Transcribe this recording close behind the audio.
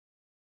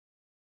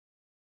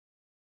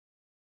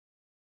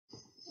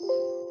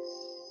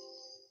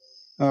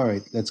All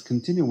right, let's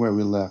continue where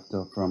we left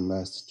off from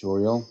last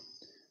tutorial,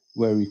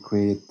 where we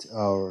created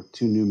our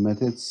two new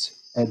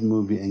methods, add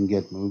movie and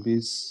get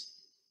movies.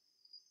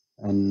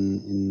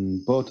 And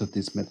in both of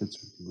these methods,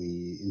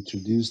 we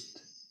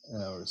introduced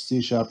our C#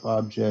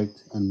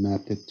 object and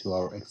mapped it to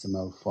our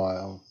XML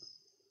file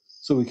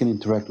so we can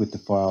interact with the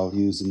file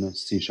using a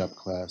C#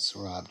 class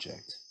or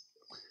object.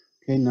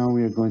 Okay, now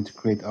we are going to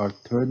create our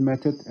third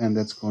method, and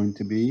that's going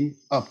to be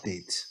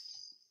update.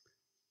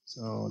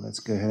 So let's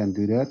go ahead and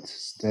do that.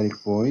 Static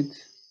void.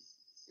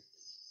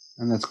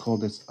 And let's call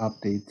this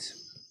update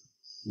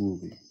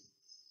movie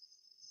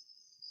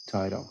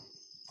title.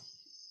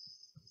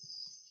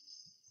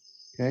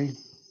 Okay.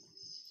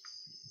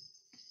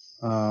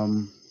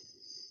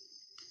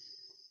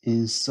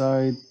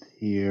 Inside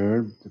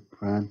here, the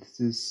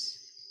parentheses,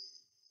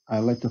 I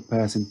like to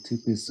pass in two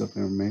pieces of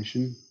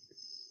information.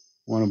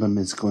 One of them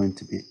is going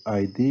to be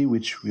ID,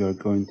 which we are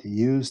going to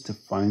use to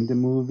find the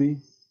movie.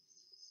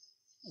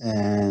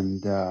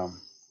 And the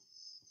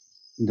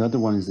other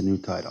one is the new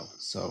title.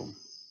 So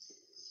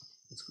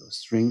let's go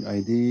string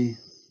ID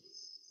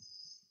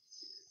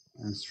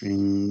and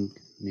string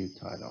new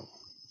title.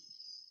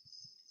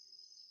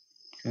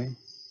 Okay.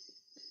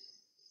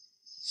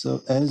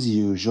 So as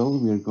usual,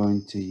 we are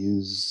going to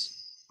use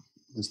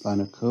this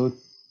line of code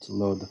to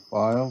load the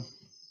file.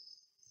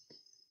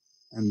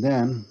 And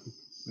then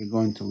we're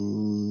going to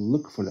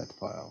look for that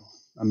file.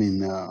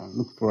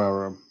 Look for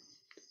our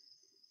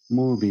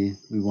movie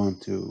we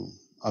want to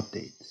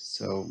update.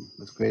 So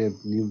let's create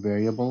a new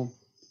variable.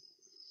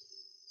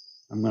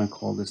 I'm going to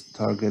call this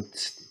target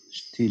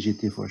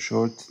TGT for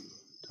short,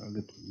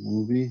 target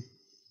movie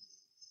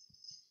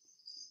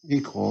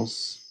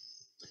equals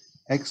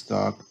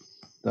xdoc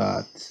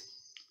dot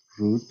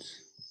root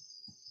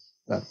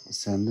dot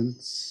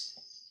descendants,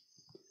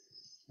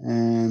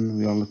 and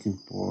we are looking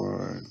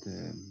for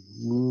the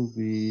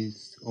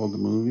movies, all the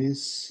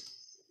movies.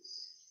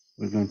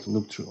 We're going to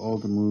look through all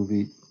the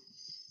movie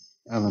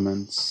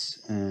elements,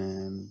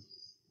 and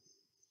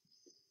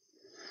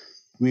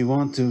we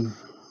want to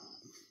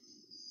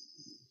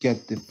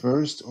get the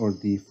first or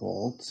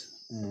default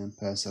and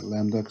pass a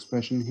lambda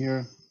expression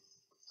here.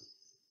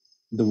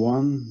 The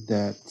one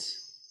that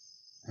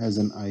has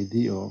an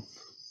ID of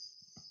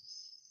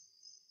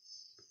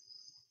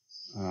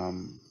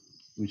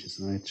which is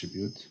an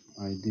attribute,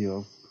 ID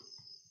of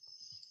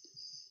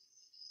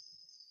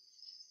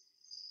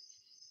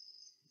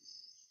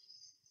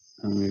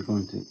and we're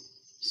going to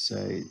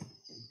say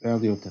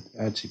value of that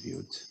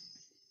attribute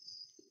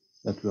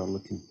that we are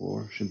looking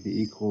for should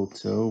be equal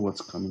to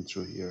what's coming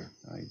through here,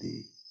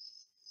 ID.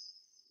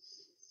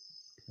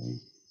 Okay.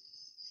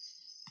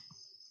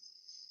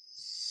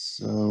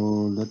 So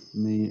let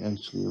me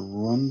actually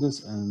run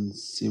this and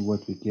see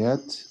what we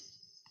get.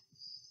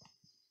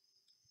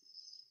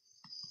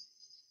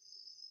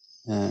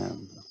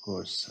 And of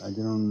course, I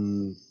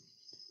didn't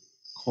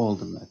call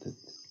the method.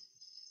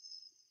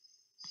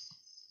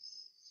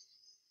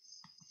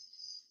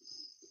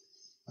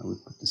 I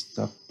would put the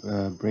stop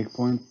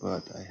breakpoint,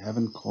 but I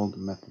haven't called the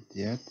method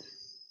yet.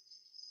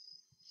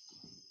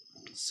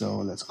 So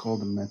let's call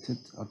the method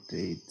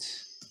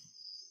update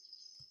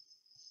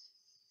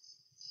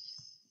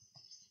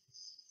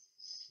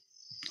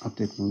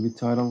movie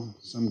title.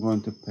 So I'm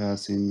going to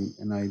pass in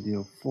an ID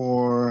of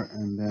 4,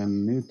 and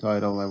then new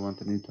title. I want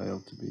the new title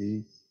to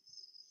be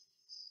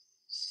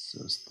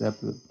Step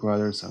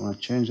Brothers. I want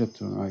to change that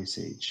to an Ice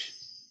Age.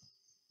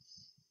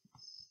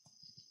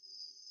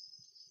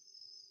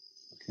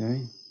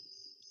 Okay.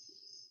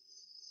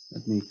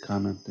 Let me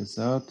comment this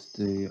out.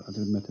 The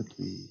other method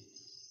we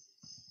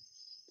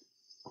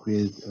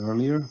created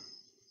earlier.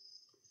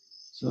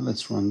 So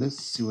let's run this,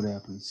 see what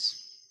happens.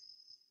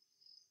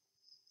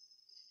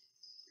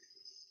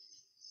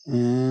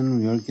 And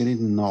we are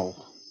getting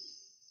null.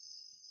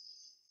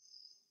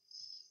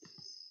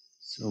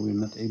 So we're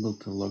not able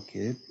to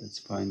locate it. Let's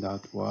find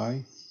out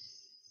why.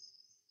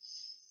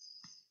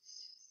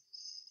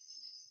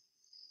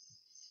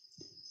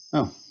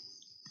 Oh,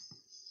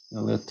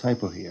 a little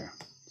typo here.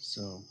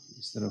 So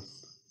instead of,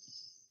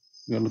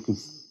 we are looking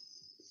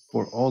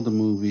for all the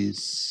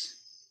movies,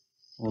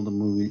 all the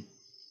movie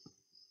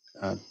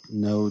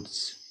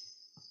nodes,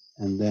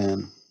 and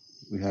then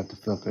we have to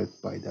filter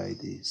it by the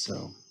ID.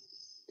 So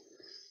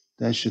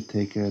that should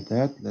take care of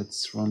that.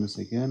 Let's run this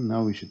again.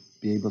 Now we should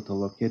be able to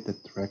locate that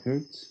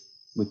record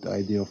with the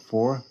ID of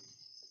 4.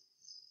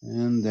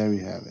 And there we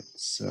have it.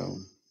 So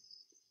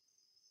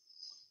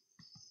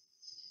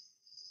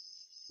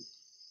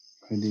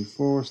ID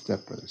 4,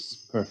 Step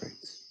Brothers.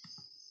 Perfect.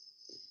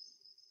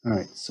 All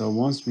right, so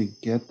once we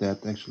get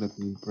that, actually let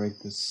me break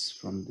this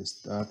from this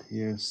dot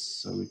here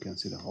so we can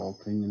see the whole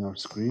thing in our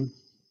screen.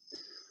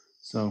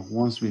 So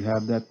once we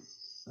have that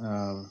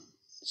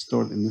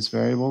stored in this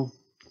variable,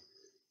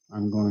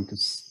 I'm going to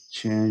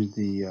change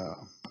the,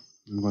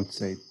 I'm going to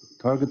say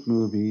target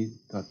movie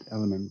dot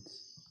element.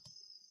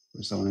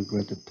 First I want to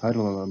create the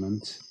title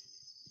element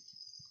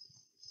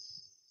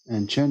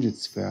and change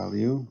its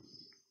value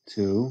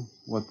to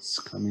what's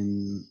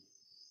coming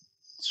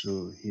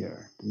through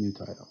here, the new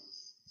title.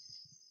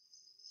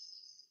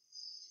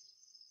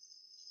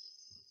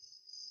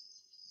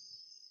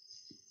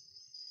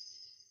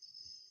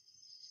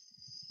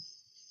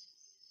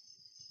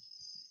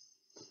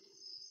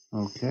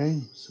 Okay,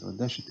 so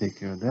that should take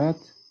care of that.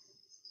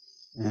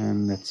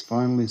 And let's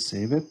finally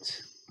save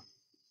it.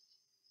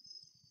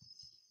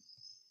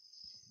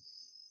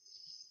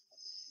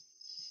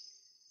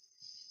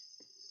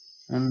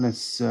 And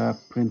let's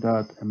print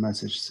out a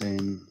message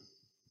saying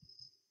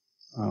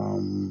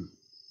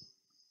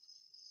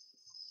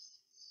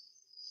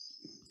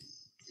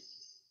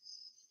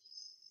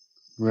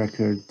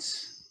record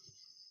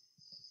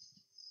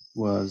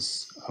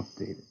was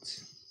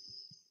updated.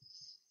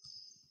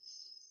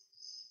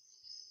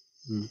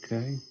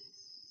 Okay.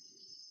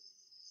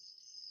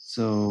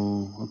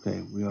 So,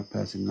 okay, we are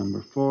passing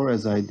number 4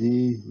 as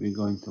ID. We're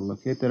going to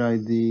locate that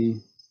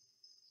ID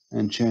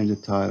and change the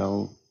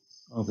title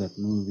of that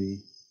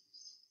movie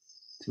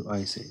to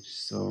Ice Age.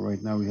 So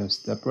right now we have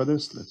Step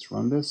Brothers. Let's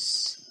run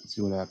this and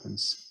see what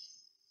happens.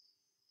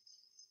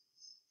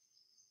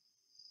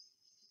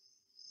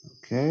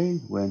 Okay,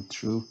 went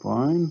through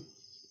fine.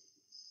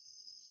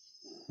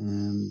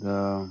 And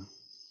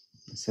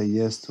let's say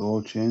yes to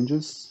all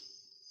changes.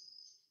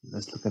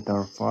 Let's look at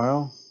our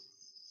file.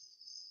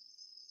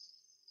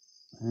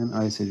 And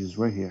Ice Age is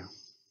right here.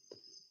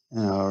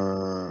 And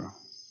our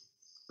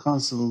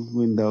console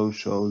window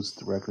shows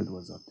the record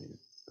was updated.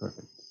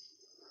 Perfect.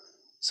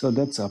 So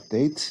that's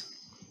update.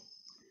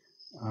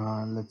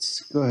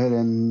 Let's go ahead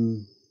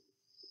and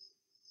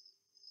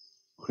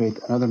create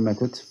another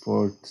method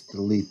for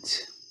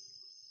delete.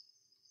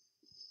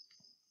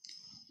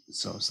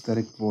 So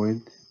static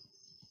void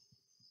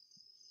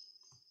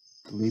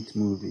delete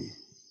movie.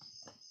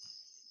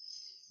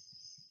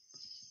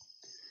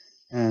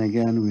 And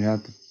again, we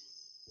have to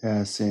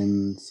pass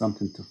in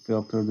something to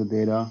filter the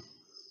data.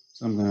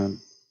 So I'm going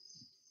to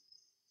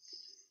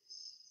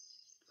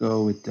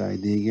go with the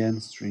ID again,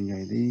 string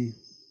ID.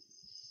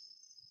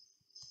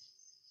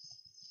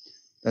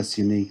 That's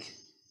unique.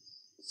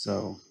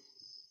 So,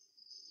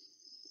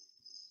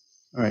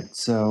 all right,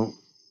 so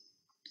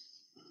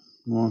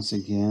once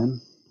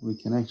again, we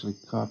can actually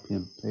copy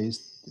and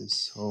paste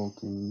this whole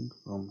thing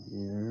from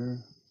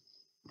here.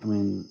 I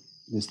mean,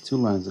 there's 2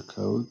 lines of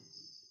code.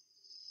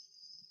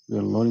 We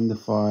are loading the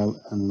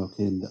file and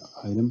locating the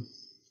item,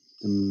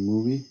 the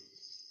movie.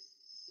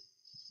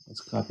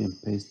 Let's copy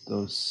and paste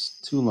those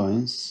 2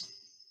 lines.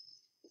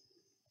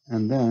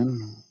 And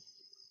then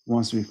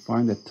once we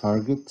find a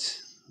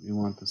target, we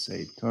want to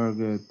say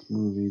target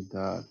movie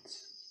dot,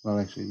 well,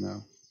 actually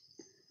no,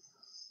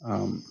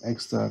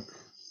 xdoc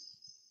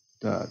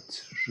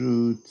dot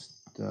root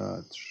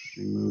dot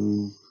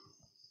remove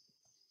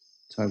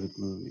target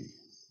movie.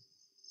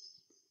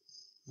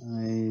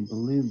 I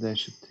believe that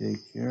should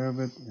take care of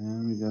it,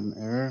 and we got an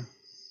error.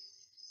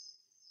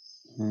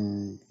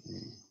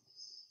 Okay.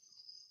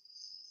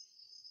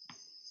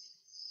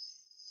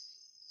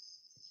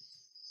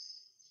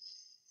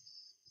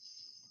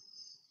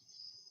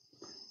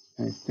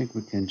 I think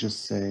we can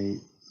just say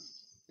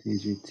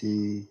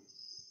tgt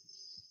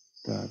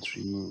dot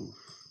remove.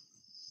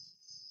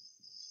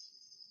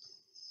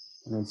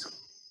 Let's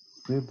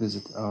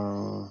revisit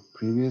our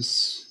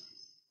previous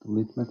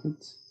delete method.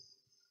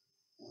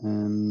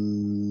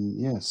 And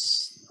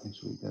yes,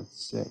 actually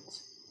that's it.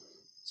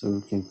 So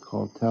we can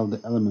tell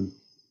the element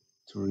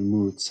to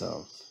remove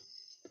itself.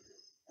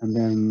 And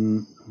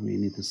then we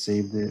need to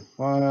save the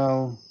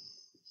file,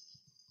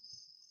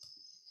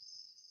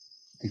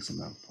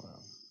 XML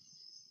file.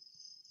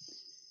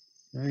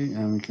 Okay,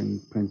 and we can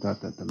print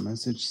out that the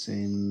message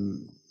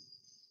saying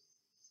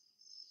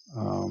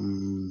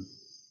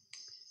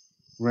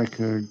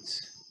record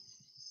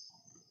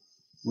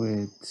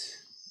with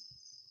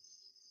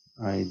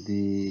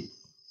ID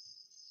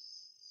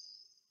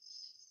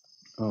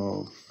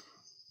of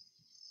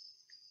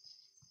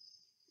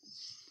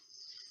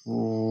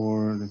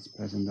 4, let's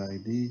pass in the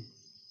ID,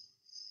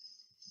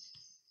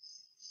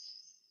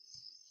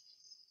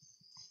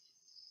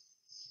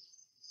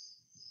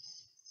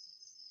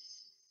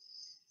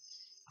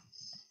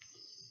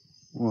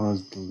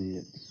 was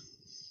deleted.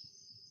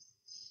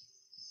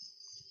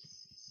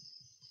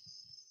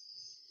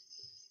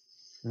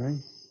 Okay,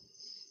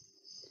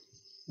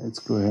 let's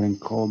go ahead and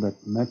call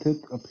that method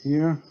up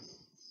here.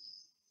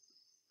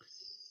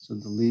 So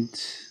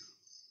delete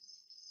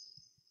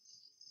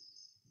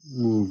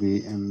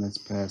movie, and let's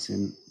pass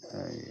in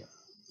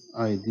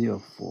a ID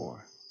of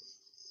 4.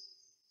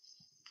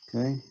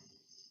 Okay,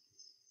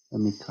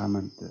 let me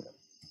comment the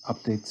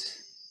update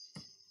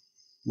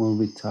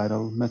movie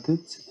title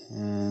method,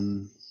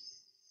 and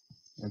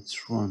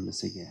let's run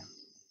this again.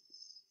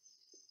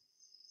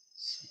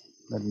 So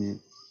let me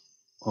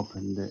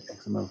open the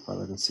XML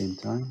file at the same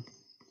time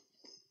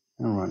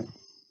and run it.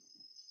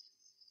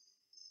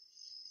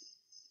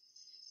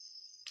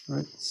 All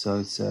right, so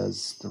it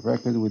says the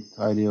record with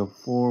ID of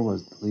 4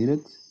 was deleted.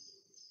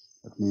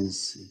 That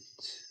means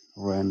it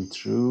ran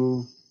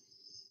through,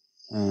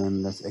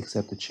 and let's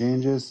accept the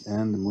changes,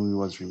 and the movie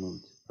was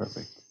removed.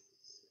 Perfect.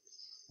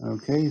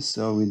 Okay,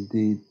 so we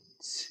did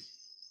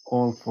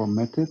all 4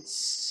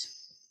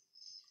 methods: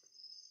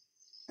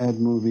 add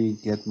movie,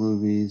 get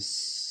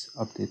movies,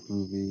 update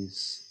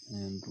movies,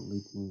 and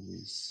delete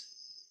movies.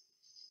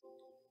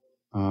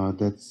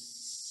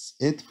 That's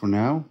it for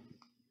now.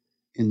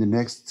 In the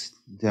next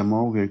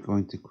demo, we're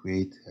going to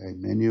create a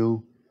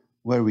menu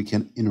where we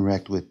can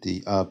interact with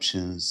the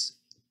options,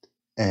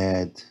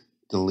 add,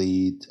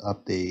 delete,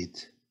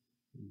 update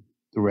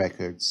the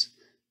records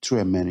through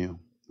a menu.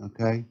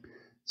 Okay,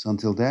 so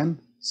until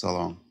then, so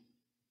long.